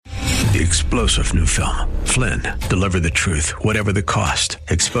The explosive new film, Flynn, deliver the truth, whatever the cost,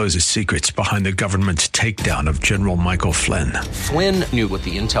 exposes secrets behind the government's takedown of General Michael Flynn. Flynn knew what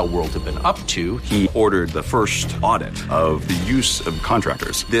the intel world had been up to. He ordered the first audit of the use of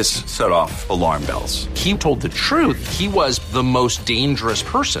contractors. This set off alarm bells. He told the truth. He was the most dangerous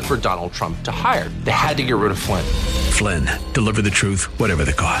person for Donald Trump to hire. They had to get rid of Flynn. Flynn, deliver the truth, whatever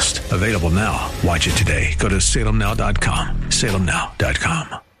the cost. Available now. Watch it today. Go to salemnow.com.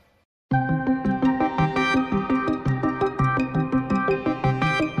 salemnow.com.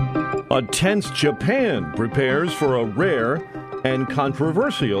 A tense Japan prepares for a rare and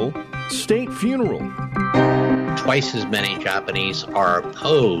controversial state funeral. Twice as many Japanese are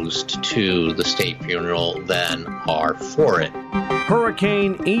opposed to the state funeral than are for it.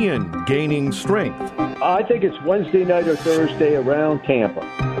 Hurricane Ian gaining strength. I think it's Wednesday night or Thursday around Tampa.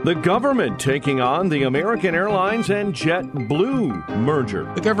 The government taking on the American Airlines and JetBlue merger.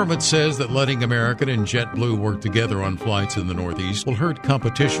 The government says that letting American and JetBlue work together on flights in the Northeast will hurt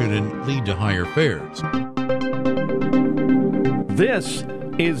competition and lead to higher fares. This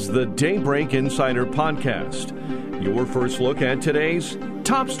is the Daybreak Insider Podcast. Your first look at today's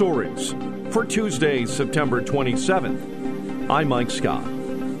top stories for Tuesday, September 27th. I'm Mike Scott.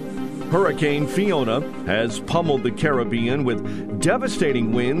 Hurricane Fiona has pummeled the Caribbean with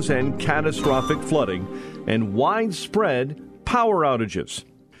devastating winds and catastrophic flooding and widespread power outages.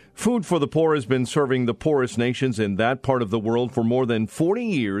 Food for the Poor has been serving the poorest nations in that part of the world for more than 40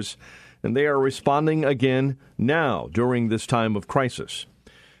 years, and they are responding again now during this time of crisis.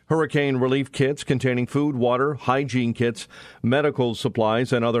 Hurricane relief kits containing food, water, hygiene kits, medical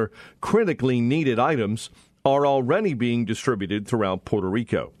supplies, and other critically needed items are already being distributed throughout Puerto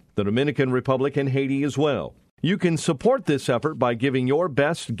Rico, the Dominican Republic, and Haiti as well. You can support this effort by giving your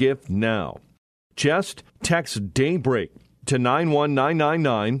best gift now. Just text DAYBREAK to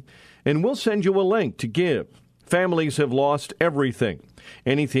 91999, and we'll send you a link to give. Families have lost everything.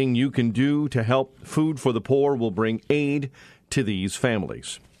 Anything you can do to help Food for the Poor will bring aid to these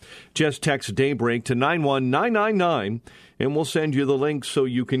families. Just text DAYBREAK to 91999, and we'll send you the link so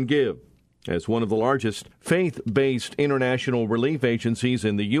you can give. As one of the largest faith-based international relief agencies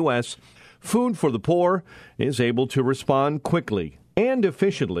in the U.S., Food for the Poor is able to respond quickly and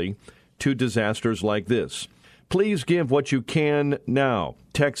efficiently to disasters like this. Please give what you can now.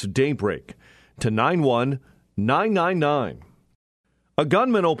 Text DAYBREAK to 91999. A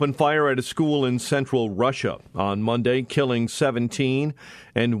gunman opened fire at a school in central Russia on Monday, killing 17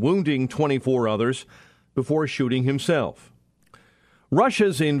 and wounding 24 others before shooting himself.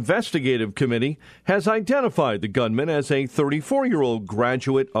 Russia's investigative committee has identified the gunman as a 34-year-old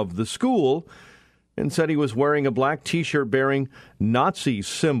graduate of the school and said he was wearing a black T-shirt bearing Nazi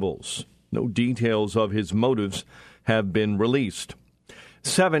symbols. No details of his motives have been released.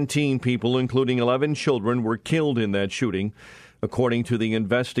 17 people, including 11 children, were killed in that shooting. According to the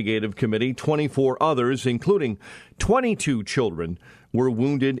investigative committee, 24 others, including 22 children, were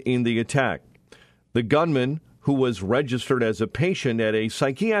wounded in the attack. The gunman, who was registered as a patient at a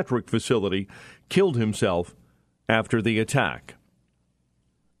psychiatric facility, killed himself after the attack.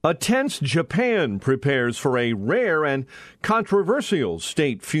 A tense Japan prepares for a rare and controversial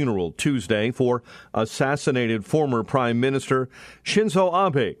state funeral Tuesday for assassinated former Prime Minister Shinzo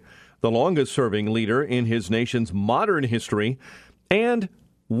Abe, the longest-serving leader in his nation's modern history and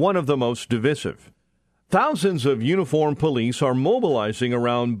one of the most divisive. Thousands of uniformed police are mobilizing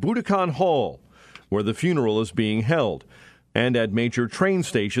around Budokan Hall, where the funeral is being held, and at major train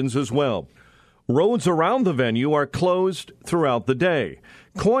stations as well. Roads around the venue are closed throughout the day.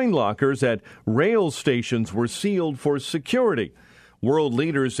 Coin lockers at rail stations were sealed for security. World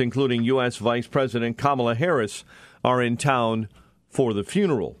leaders, including U.S. Vice President Kamala Harris, are in town for the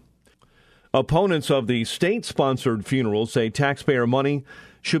funeral. Opponents of the state-sponsored funeral say taxpayer money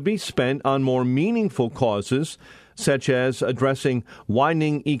should be spent on more meaningful causes, such as addressing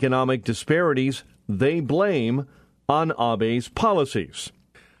widening economic disparities they blame on Abe's policies.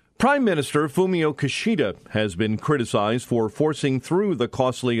 Prime Minister Fumio Kishida has been criticized for forcing through the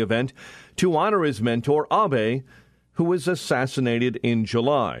costly event to honor his mentor Abe, who was assassinated in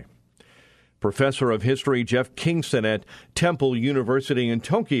July. Professor of History Jeff Kingston at Temple University in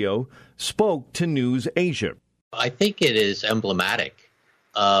Tokyo spoke to News Asia. I think it is emblematic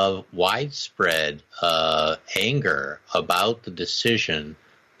of widespread anger about the decision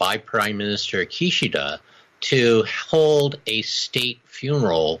by Prime Minister Kishida to hold a state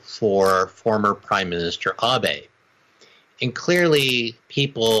funeral for former Prime Minister Abe. And clearly,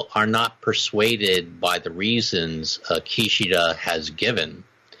 people are not persuaded by the reasons Kishida has given.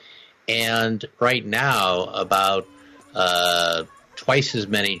 And right now, about twice as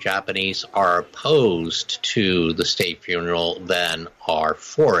many Japanese are opposed to the state funeral than are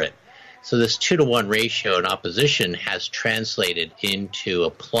for it. So this 2-to-1 ratio in opposition has translated into a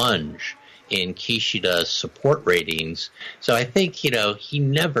plunge in Kishida's support ratings. So I think, he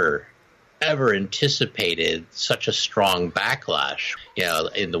never, ever anticipated such a strong backlash,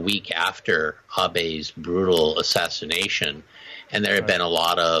 in the week after Abe's brutal assassination. And there had been a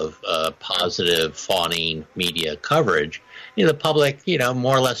lot of positive, fawning media coverage. The public,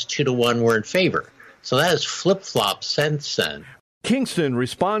 more or less 2-to-1 were in favor. So that has flip-flopped since then. Kingston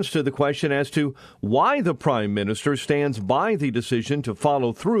responds to the question as to why the Prime Minister stands by the decision to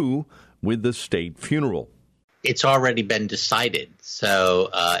follow through with the state funeral. It's already been decided, so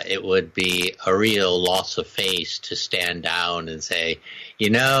it would be a real loss of face to stand down and say,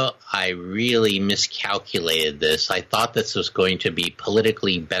 I really miscalculated this. I thought this was going to be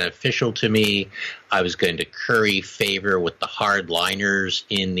politically beneficial to me. I was going to curry favor with the hardliners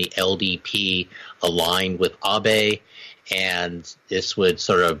in the LDP aligned with Abe, and this would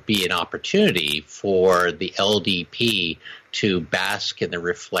sort of be an opportunity for the LDP to bask in the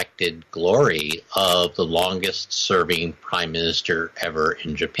reflected glory of the longest-serving prime minister ever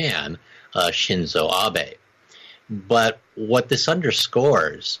in Japan, Shinzo Abe. But what this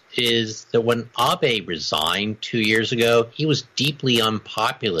underscores is that when Abe resigned 2 years ago, he was deeply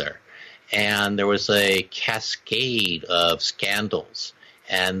unpopular, and there was a cascade of scandals.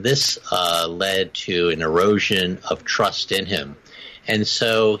 And this led to an erosion of trust in him. And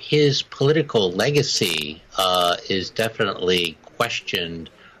so his political legacy is definitely questioned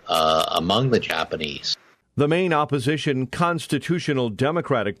among the Japanese. The main opposition Constitutional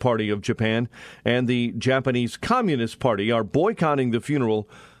Democratic Party of Japan and the Japanese Communist Party are boycotting the funeral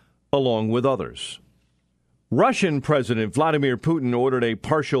along with others. Russian President Vladimir Putin ordered a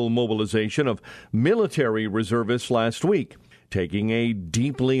partial mobilization of military reservists last week, taking a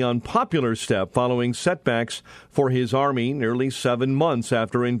deeply unpopular step following setbacks for his army nearly 7 months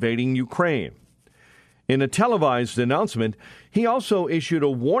after invading Ukraine. In a televised announcement, he also issued a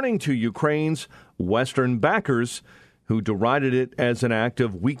warning to Ukraine's Western backers, who derided it as an act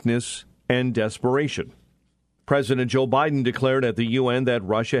of weakness and desperation. President Joe Biden declared at the UN that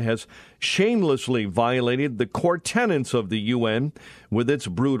Russia has shamelessly violated the core tenets of the UN with its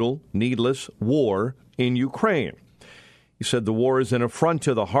brutal, needless war in Ukraine. He said the war is an affront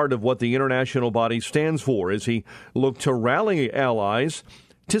to the heart of what the international body stands for as he looked to rally allies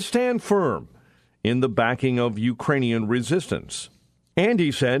to stand firm in the backing of Ukrainian resistance. And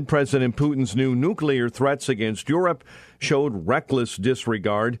he said President Putin's new nuclear threats against Europe showed reckless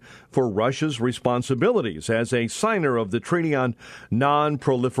disregard for Russia's responsibilities as a signer of the Treaty on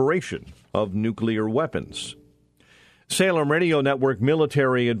Non-Proliferation of Nuclear Weapons. Salem Radio Network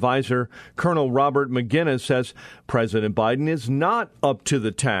military advisor Colonel Robert McGinnis says President Biden is not up to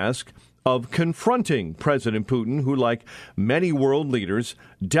the task of confronting President Putin, who, like many world leaders,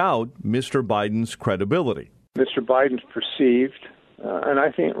 doubt Mr. Biden's credibility. Mr. Biden's perceived, and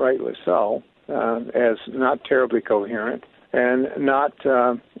I think rightly so, as not terribly coherent and not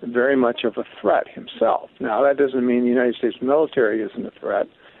very much of a threat himself. Now, that doesn't mean the United States military isn't a threat.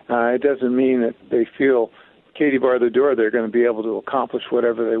 It doesn't mean that they feel Katie bar the door, they're going to be able to accomplish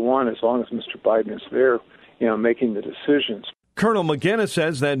whatever they want as long as Mr. Biden is there, making the decisions. Colonel McGinnis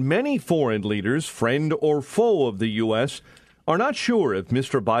says that many foreign leaders, friend or foe of the U.S., are not sure if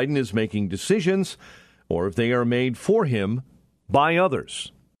Mr. Biden is making decisions or if they are made for him by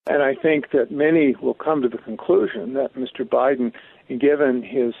others. And I think that many will come to the conclusion that Mr. Biden, given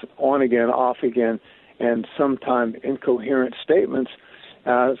his on-again, off-again, and sometimes incoherent statements,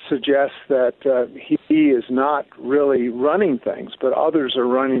 suggests that he is not really running things, but others are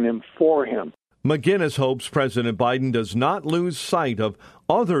running them for him. McGinnis hopes President Biden does not lose sight of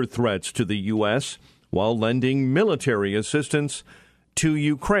other threats to the U.S. while lending military assistance to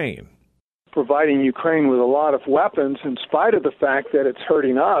Ukraine. Providing Ukraine with a lot of weapons in spite of the fact that it's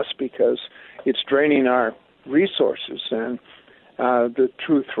hurting us because it's draining our resources. And the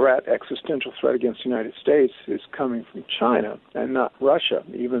true threat, existential threat against the United States is coming from China and not Russia,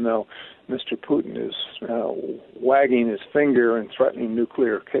 even though Mr. Putin is wagging his finger and threatening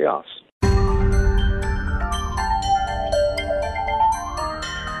nuclear chaos.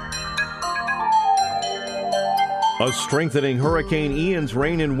 A strengthening Hurricane Ian's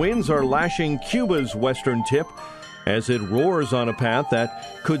rain and winds are lashing Cuba's western tip as it roars on a path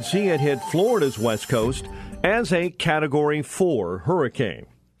that could see it hit Florida's west coast as a Category 4 hurricane.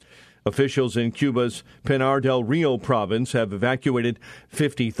 Officials in Cuba's Pinar del Rio province have evacuated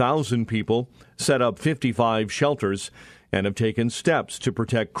 50,000 people, set up 55 shelters, and have taken steps to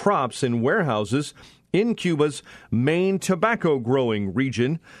protect crops in warehouses in Cuba's main tobacco-growing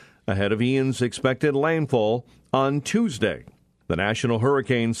region ahead of Ian's expected landfall on Tuesday. The National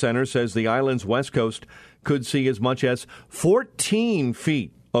Hurricane Center says the island's west coast could see as much as 14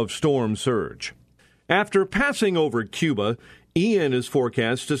 feet of storm surge. After passing over Cuba, Ian is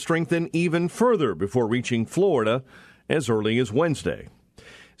forecast to strengthen even further before reaching Florida as early as Wednesday.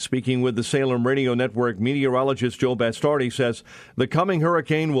 Speaking with the Salem Radio Network, meteorologist Joe Bastardi says the coming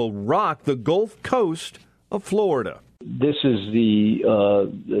hurricane will rock the Gulf Coast of Florida. This is the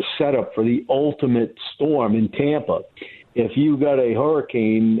setup for the ultimate storm in Tampa. If you got a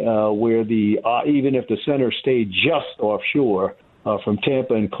hurricane where even if the center stayed just offshore from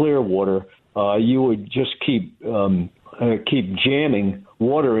Tampa and Clearwater, you would just keep jamming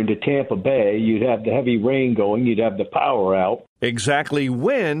water into Tampa Bay. You'd have the heavy rain going. You'd have the power out. Exactly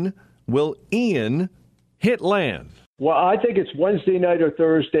when will Ian hit land? Well, I think it's Wednesday night or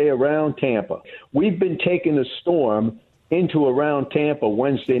Thursday around Tampa. We've been taking the storm into around Tampa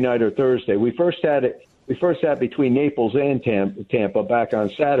Wednesday night or Thursday. We first had between Naples and Tampa back on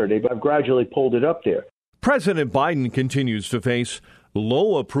Saturday, but I've gradually pulled it up there. President Biden continues to face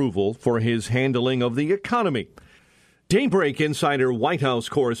low approval for his handling of the economy. Daybreak Insider White House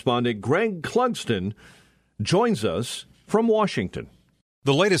correspondent Greg Clugston joins us from Washington.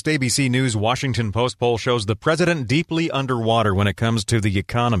 The latest ABC News Washington Post poll shows the president deeply underwater when it comes to the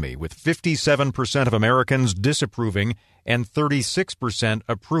economy, with 57% of Americans disapproving and 36%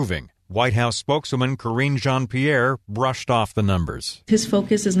 approving. White House spokeswoman Karine Jean-Pierre brushed off the numbers. His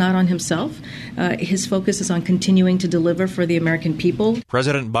focus is not on himself. His focus is on continuing to deliver for the American people.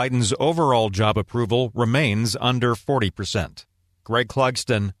 President Biden's overall job approval remains under 40%. Greg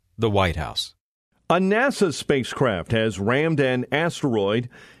Clugston, the White House. A NASA spacecraft has rammed an asteroid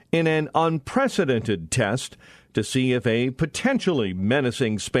in an unprecedented test to see if a potentially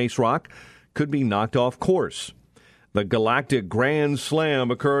menacing space rock could be knocked off course. The galactic Grand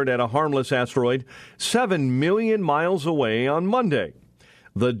Slam occurred at a harmless asteroid 7 million miles away on Monday.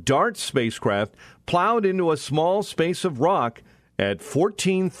 The DART spacecraft plowed into a small space of rock at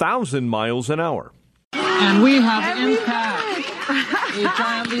 14,000 miles an hour. And we have impact a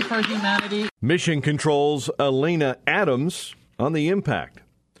giant leap for humanity. Mission Control's Elena Adams on the impact.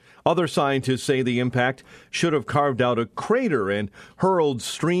 Other scientists say the impact should have carved out a crater and hurled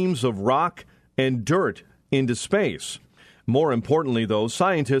streams of rock and dirt into space. More importantly, though,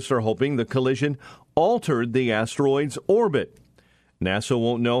 scientists are hoping the collision altered the asteroid's orbit. NASA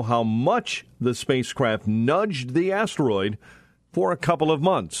won't know how much the spacecraft nudged the asteroid for a couple of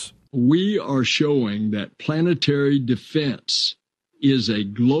months. We are showing that planetary defense is a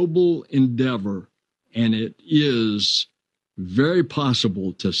global endeavor, and it is very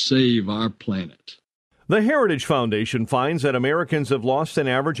possible to save our planet. The Heritage Foundation finds that Americans have lost an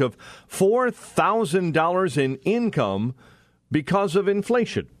average of $4,000 in income because of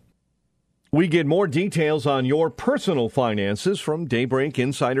inflation. We get more details on your personal finances from Daybreak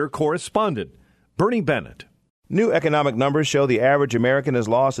Insider correspondent Bernie Bennett. New economic numbers show the average American has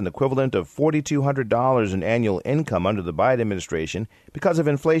lost an equivalent of $4,200 in annual income under the Biden administration because of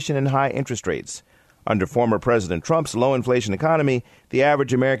inflation and high interest rates. Under former President Trump's low-inflation economy, the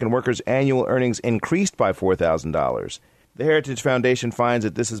average American worker's annual earnings increased by $4,000. The Heritage Foundation finds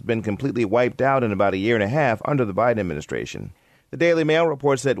that this has been completely wiped out in about a year and a half under the Biden administration. The Daily Mail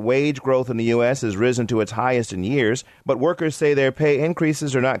reports that wage growth in the U.S. has risen to its highest in years, but workers say their pay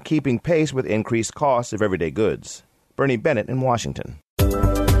increases are not keeping pace with increased costs of everyday goods. Bernie Bennett in Washington.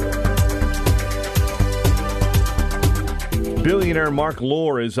 Billionaire Mark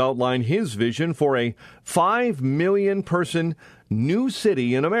Lohr has outlined his vision for a 5 million person new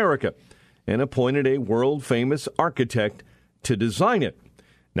city in America and appointed a world-famous architect to design it.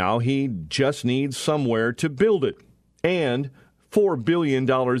 Now he just needs somewhere to build it and $4 billion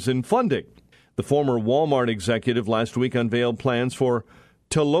in funding. The former Walmart executive last week unveiled plans for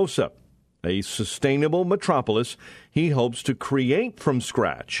Telosa, a sustainable metropolis he hopes to create from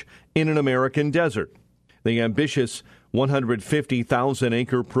scratch in an American desert. The ambitious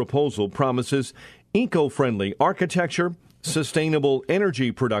 150,000-acre proposal promises eco-friendly architecture, sustainable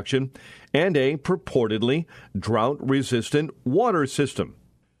energy production, and a purportedly drought-resistant water system.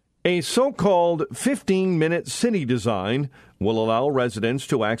 A so-called 15-minute city design will allow residents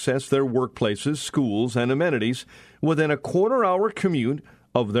to access their workplaces, schools, and amenities within a quarter-hour commute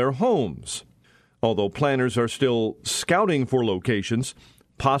of their homes. Although planners are still scouting for locations,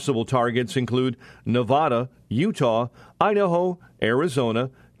 possible targets include Nevada, Utah, Idaho, Arizona,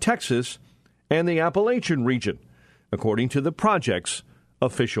 Texas, and the Appalachian region, according to the project's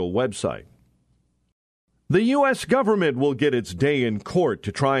official website. The U.S. government will get its day in court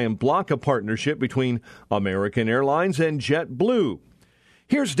to try and block a partnership between American Airlines and JetBlue.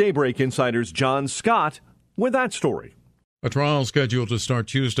 Here's Daybreak Insider's John Scott with that story. A trial scheduled to start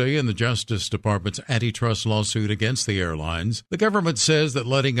Tuesday in the Justice Department's antitrust lawsuit against the airlines. The government says that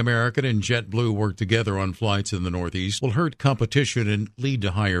letting American and JetBlue work together on flights in the Northeast will hurt competition and lead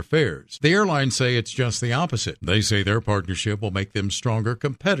to higher fares. The airlines say it's just the opposite. They say their partnership will make them stronger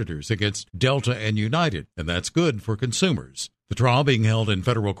competitors against Delta and United, and that's good for consumers. The trial being held in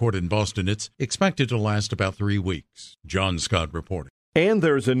federal court in Boston, it's expected to last about 3 weeks. John Scott reporting. And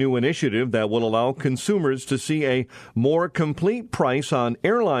there's a new initiative that will allow consumers to see a more complete price on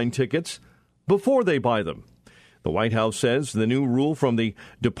airline tickets before they buy them. The White House says the new rule from the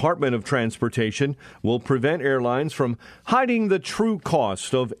Department of Transportation will prevent airlines from hiding the true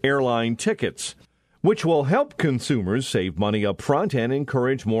cost of airline tickets, which will help consumers save money up front and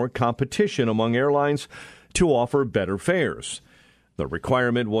encourage more competition among airlines to offer better fares. The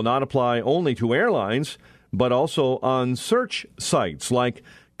requirement will not apply only to airlines, but also on search sites like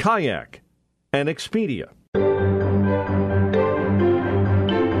Kayak and Expedia.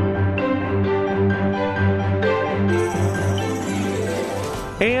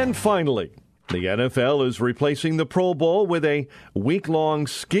 And finally, the NFL is replacing the Pro Bowl with a week-long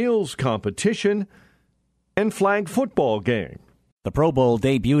skills competition and flag football game. The Pro Bowl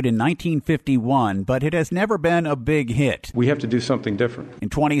debuted in 1951, but it has never been a big hit. We have to do something different. In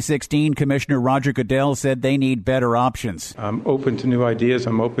 2016, Commissioner Roger Goodell said they need better options. I'm open to new ideas.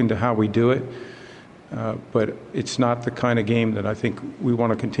 I'm open to how we do it. But it's not the kind of game that I think we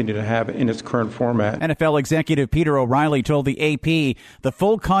want to continue to have in its current format. NFL executive Peter O'Reilly told the AP the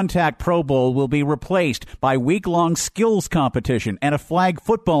full contact Pro Bowl will be replaced by week-long skills competition and a flag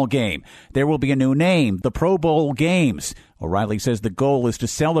football game. There will be a new name, the Pro Bowl Games. O'Reilly says the goal is to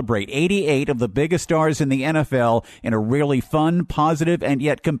celebrate 88 of the biggest stars in the NFL in a really fun, positive, and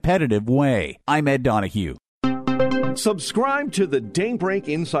yet competitive way. I'm Ed Donahue. Subscribe to the Daybreak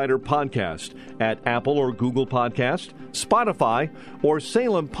Insider podcast at Apple or Google Podcast, Spotify, or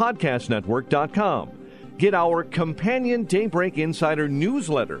SalemPodcastNetwork.com. Get our companion Daybreak Insider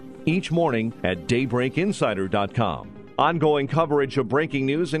newsletter each morning at DaybreakInsider.com. Ongoing coverage of breaking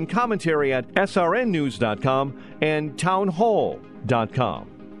news and commentary at SRNNews.com and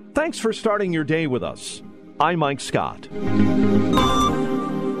TownHall.com. Thanks for starting your day with us. I'm Mike Scott.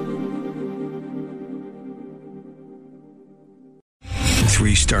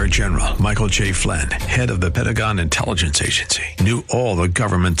 Three-star General Michael J. Flynn, head of the Pentagon Intelligence Agency, knew all the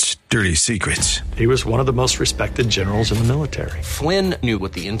government's dirty secrets. He was one of the most respected generals in the military. Flynn knew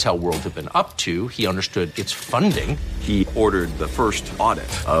what the intel world had been up to. He understood its funding. He ordered the first audit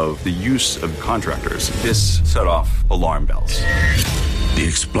of the use of contractors. This set off alarm bells. The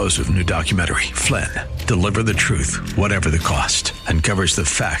explosive new documentary, Flynn, Deliver the Truth, Whatever the Cost, uncovers the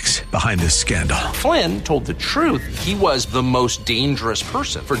facts behind this scandal. Flynn told the truth. He was the most dangerous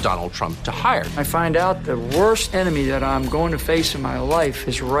person for Donald Trump to hire. I find out the worst enemy that I'm going to face in my life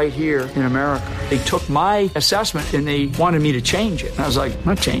is right here in America. They took my assessment and they wanted me to change it. And I was like, I'm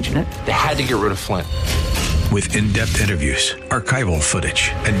not changing it. They had to get rid of Flynn. With in-depth interviews, archival footage,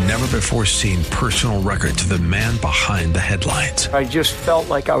 and never-before-seen personal records of the man behind the headlines. I just felt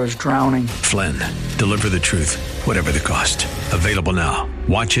like I was drowning. Flynn, Deliver the Truth, Whatever the Cost. Available now.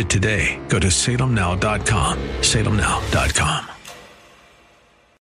 Watch it today. Go to salemnow.com. salemnow.com.